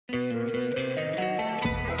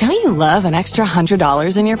Don't you love an extra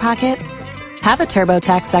 $100 in your pocket? Have a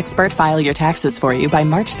TurboTax expert file your taxes for you by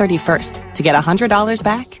March 31st to get $100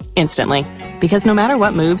 back instantly. Because no matter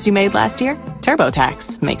what moves you made last year,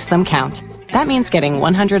 TurboTax makes them count. That means getting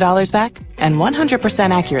 $100 back and 100%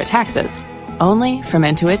 accurate taxes, only from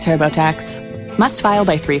Intuit TurboTax. Must file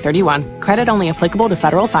by 3/31. Credit only applicable to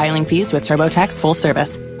federal filing fees with TurboTax full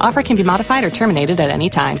service. Offer can be modified or terminated at any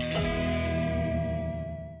time.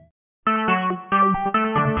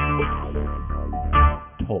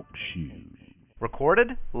 Talk shoes.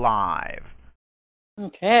 Recorded live.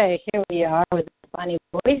 Okay, here we are with the funny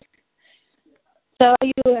voice. So are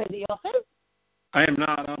you at the office? I am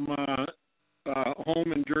not. I'm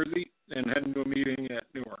home in Jersey and heading to a meeting at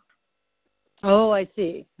Newark. Oh, I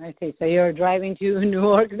see. So you're driving to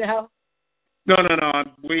Newark now? No.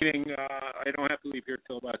 I'm waiting. I don't have to leave here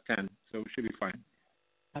till about 10, so it should be fine.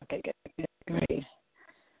 Okay, good. Great.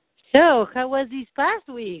 So how was this past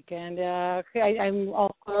week? And I'm,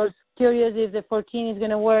 of course, curious if the 14 is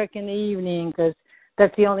going to work in the evening, because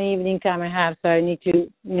that's the only evening time I have, so I need to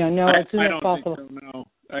know as soon as possible. I don't think so, no.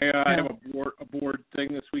 I have a board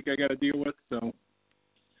thing this week I got to deal with, so.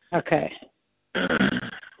 Okay.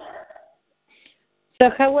 So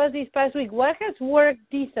how was this past week? What has worked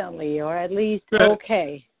decently, or at least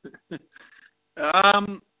okay?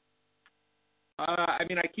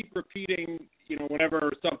 I keep repeating,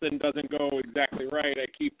 whenever something doesn't go exactly right, I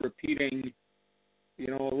keep repeating, a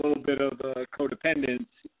little bit of the codependence,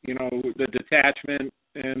 the detachment,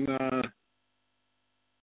 and,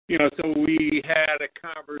 so we had a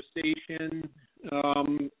conversation,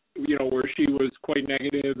 where she was quite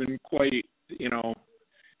negative and quite, in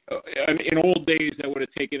old days I would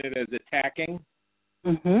have taken it as attacking.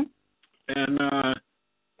 Mm-hmm. And,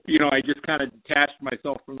 I just kind of detached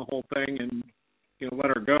myself from the whole thing and, let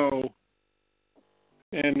her go.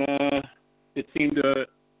 And it seemed to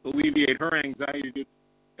alleviate her anxiety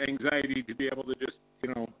to be able to just,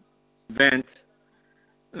 vent.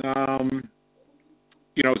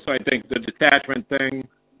 So I think the detachment thing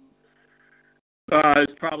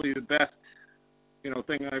is probably the best,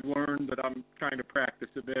 thing I've learned that I'm trying to practice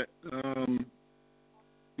a bit.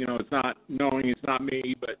 It's not knowing it's not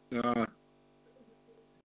me, but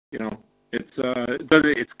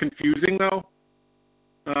it's confusing though.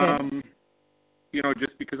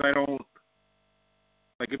 Just because I don't,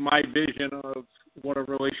 like, in my vision of what a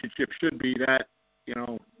relationship should be, that,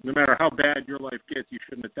 no matter how bad your life gets, you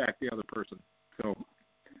shouldn't attack the other person. So,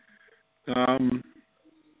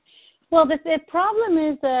 well, the problem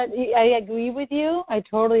is that I agree with you. I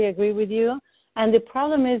totally agree with you. And the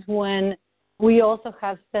problem is when we also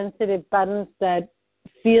have sensitive buttons that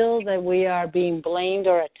feel that we are being blamed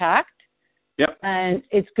or attacked. Yep. And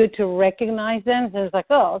it's good to recognize them. So it's like,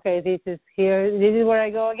 oh, okay, this is where I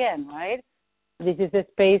go again, right? This is the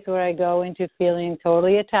space where I go into feeling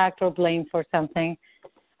totally attacked or blamed for something.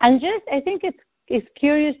 And I think it's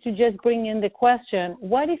curious to just bring in the question,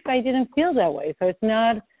 what if I didn't feel that way? So it's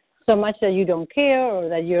not so much that you don't care or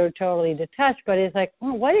that you're totally detached, but it's like,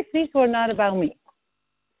 oh, what if these were not about me?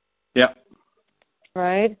 Yeah.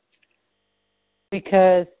 Right?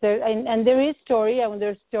 Because there is story, and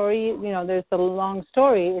there's story, there's a long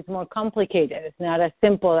story. It's more complicated. It's not as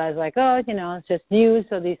simple as like, oh, it's just news,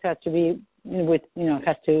 so this has to be with,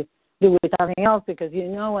 has to do with something else, because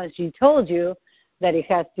as she told you, that it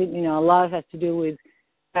has to, a lot has to do with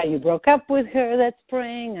how you broke up with her that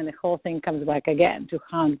spring, and the whole thing comes back again to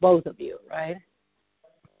haunt both of you, right?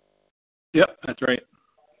 Yep, that's right.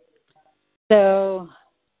 So,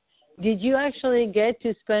 did you actually get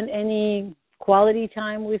to spend any quality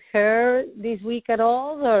time with her this week at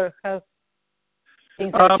all, or how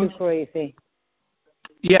things are too crazy?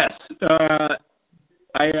 Yes,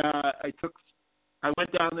 I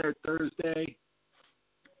went down there Thursday.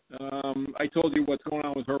 I told you what's going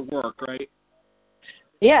on with her work, right?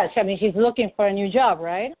 Yes, she's looking for a new job,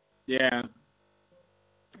 right? Yeah.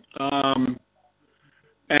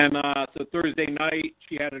 So Thursday night,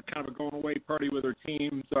 she had a kind of a going away party with her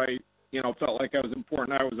team, so I, felt like I was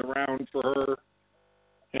important. I was around for her.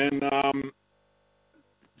 And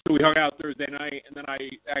so we hung out Thursday night, and then I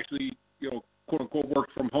actually, quote unquote,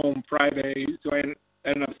 worked from home Friday, so I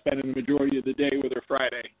ended up spending the majority of the day with her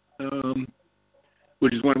Friday,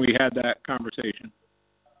 which is when we had that conversation.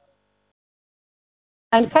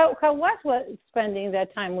 And how was spending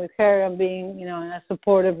that time with her and being, in a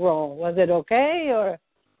supportive role? Was it okay, or?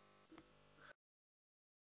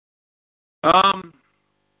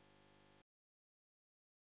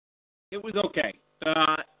 It was okay.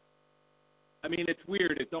 It's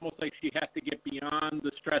weird. It's almost like she has to get beyond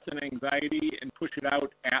the stress and anxiety and push it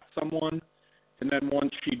out at someone And then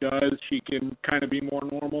once she does, she can kind of be more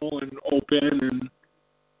normal and open and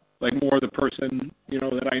like more the person,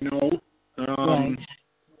 that I know. Right.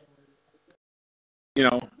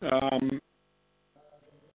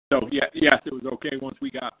 So yes, it was okay once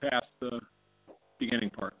we got past the beginning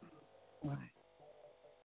part. Right.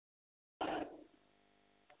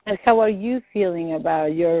 And how are you feeling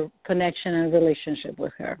about your connection and relationship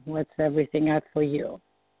with her? What's everything at for you?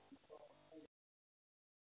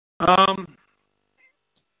 A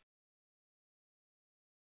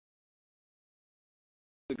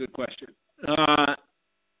good question.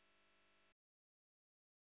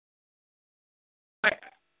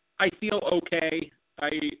 I feel okay.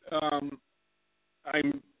 I'm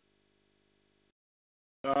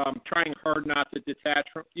trying hard not to detach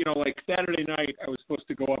from. Like Saturday night, I was supposed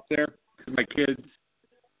to go up there because my kids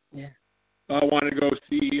wanted to go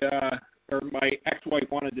see, or my ex-wife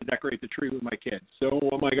wanted to decorate the tree with my kids. So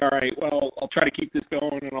I'm like, all right, well, I'll try to keep this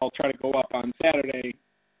going, and I'll try to go up on Saturday.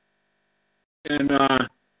 And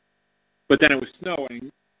but then it was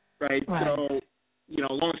snowing, right? So,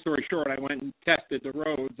 long story short, I went and tested the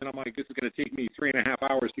roads, and I'm like, this is going to take me 3.5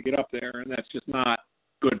 hours to get up there, and that's just not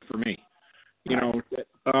good for me.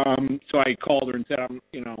 So I called her and said,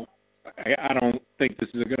 I don't think this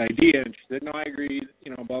is a good idea. And she said, no, I agree,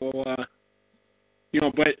 blah, blah, blah.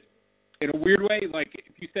 But in a weird way, like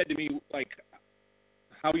if you said to me, like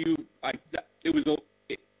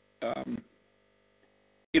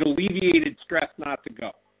it alleviated stress not to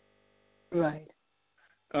go. Right.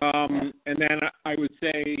 And then I would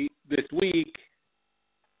say this week,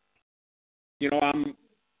 I'm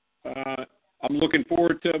looking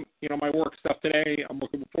forward to, my work stuff today. I'm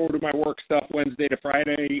looking forward to my work stuff Wednesday to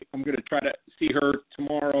Friday. I'm going to try to see her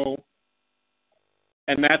tomorrow.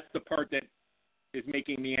 And that's the part that is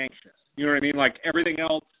making me anxious. You know what I mean? Like everything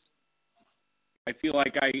else, I feel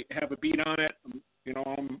like I have a beat on it.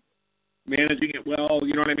 I'm managing it well.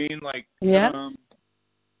 You know what I mean? Like,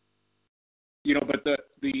 but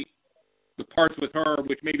the parts with her,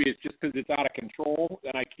 which maybe it's just because it's out of control,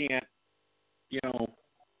 that I can't,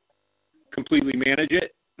 completely manage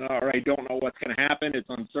it, or I don't know what's going to happen. It's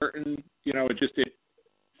uncertain.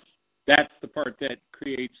 That's the part that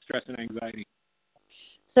creates stress and anxiety.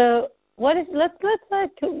 So let's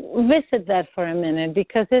visit that for a minute,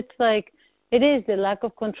 because it's like it is the lack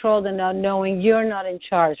of control, the not knowing you're not in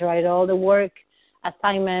charge, right? All the work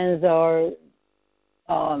assignments or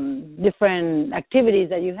different activities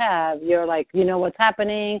that you have, you're like, what's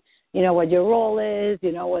happening, what your role is,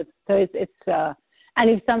 it's and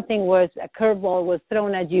if something was a curveball was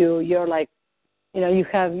thrown at you, you're like, you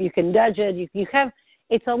can dodge it. You have,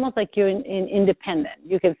 it's almost like you're independent.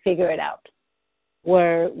 You can figure it out.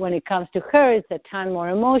 Where when it comes to her, it's a ton more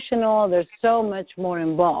emotional. There's so much more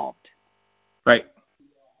involved. Right.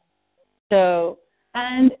 So,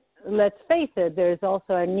 and let's face it, there's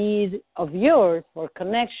also a need of yours for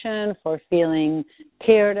connection, for feeling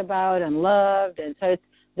cared about and loved. And so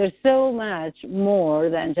there's so much more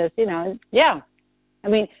than just, I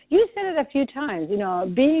mean, you said it a few times,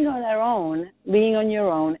 being on your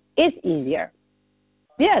own is easier.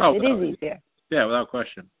 Yes, it is easier. Yeah, without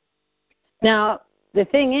question. Now, the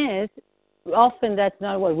thing is, often that's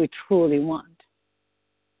not what we truly want.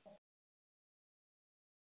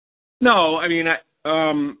 No, I mean,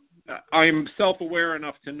 I'm self-aware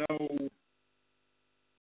enough to know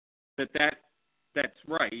that's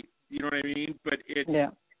right. You know what I mean? But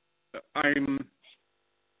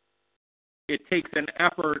it takes an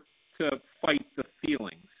effort to fight the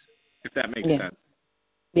feelings, if that makes sense.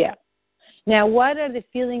 Yeah. Now, what are the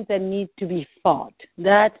feelings that need to be fought?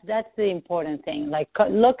 That's the important thing. Like,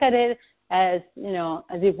 look at it as,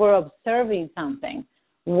 as if we're observing something.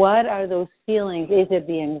 What are those feelings? Is it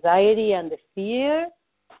the anxiety and the fear,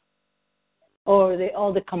 or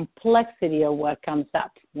all the complexity of what comes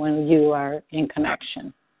up when you are in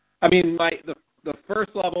connection? I mean, like the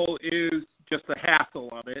first level is just the hassle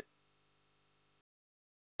of it.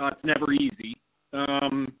 It's never easy. You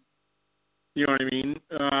know what I mean?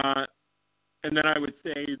 And then I would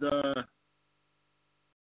say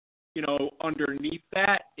underneath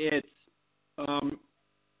that, it's,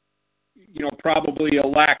 probably a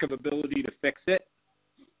lack of ability to fix it,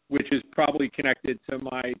 which is probably connected to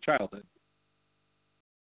my childhood.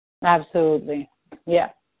 Absolutely. Yeah.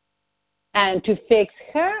 And to fix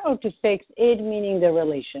her or to fix it, meaning the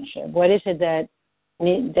relationship? What is it that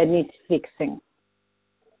needs fixing?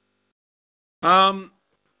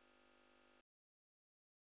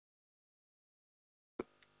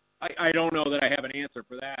 I don't know that I have an answer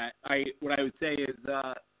for that. What I would say is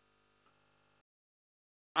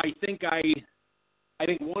I think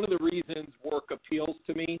one of the reasons work appeals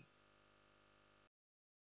to me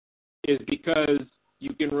is because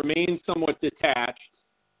you can remain somewhat detached.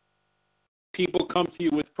 People come to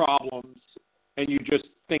you with problems, and you just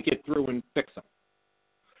think it through and fix them.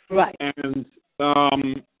 Right. And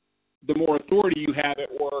the more authority you have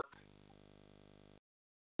at work,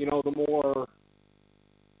 the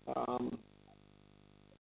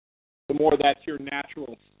more that's your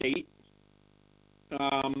natural state.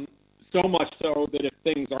 So much so that if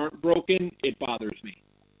things aren't broken, it bothers me.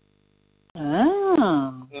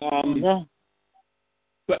 Oh. Yeah.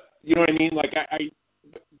 But you know what I mean? Like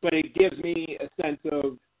but it gives me a sense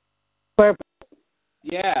of Purpose.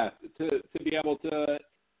 Yeah, to be able to,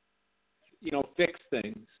 fix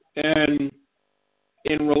things. And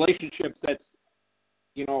in relationships, that's,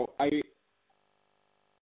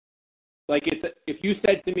 if you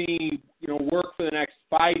said to me, work for the next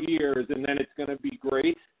 5 years and then it's going to be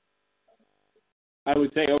great, I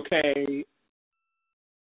would say, okay,